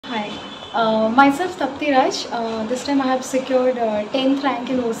Myself, Apti Raj. This time I have secured 10th rank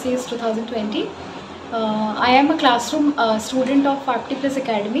in OAS 2020. I am a classroom student of Apti Plus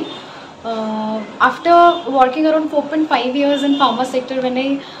Academy. After working around 4.5 years in pharma sector, when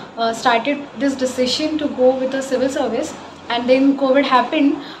I started this decision to go with the civil service, and then COVID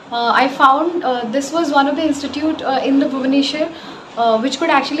happened, I found this was one of the institute in the Bhubaneswar which could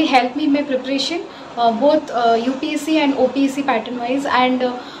actually help me in my preparation, both UPSC and OPSC pattern wise,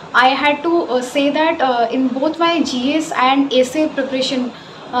 and I had to say that in both my GS and essay preparation,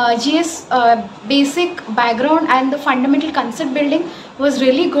 GS basic background and the fundamental concept building was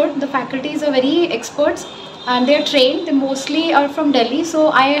really good. The faculties are very experts and they are trained. They mostly are from Delhi, so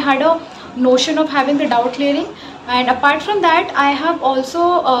I had a notion of having the doubt clearing. And apart from that, I have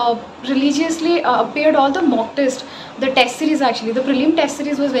also religiously appeared all the mock test, the test series actually. The prelim test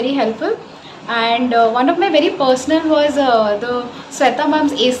series was very helpful. And one of my very personal was the Sweta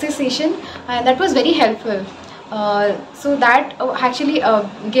ma'am's essay session, and that was very helpful. So that actually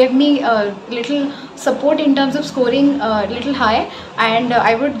gave me a little support in terms of scoring little high, and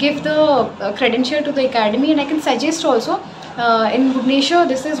I would give the credential to the academy, and I can suggest also in Bhubaneswar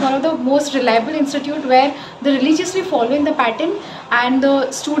this is one of the most reliable institute where they religiously following the pattern, and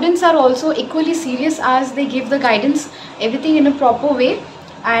the students are also equally serious as they give the guidance, everything in a proper way.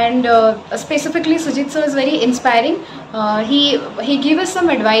 And specifically Sujit sir is very inspiring. He gave us some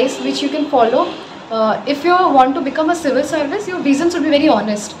advice which you can follow. If you want to become a civil service, your vision should be very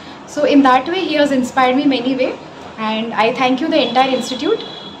honest. So in that way he has inspired me many way, and I thank you the entire institute.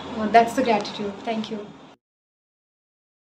 That's the gratitude. Thank you.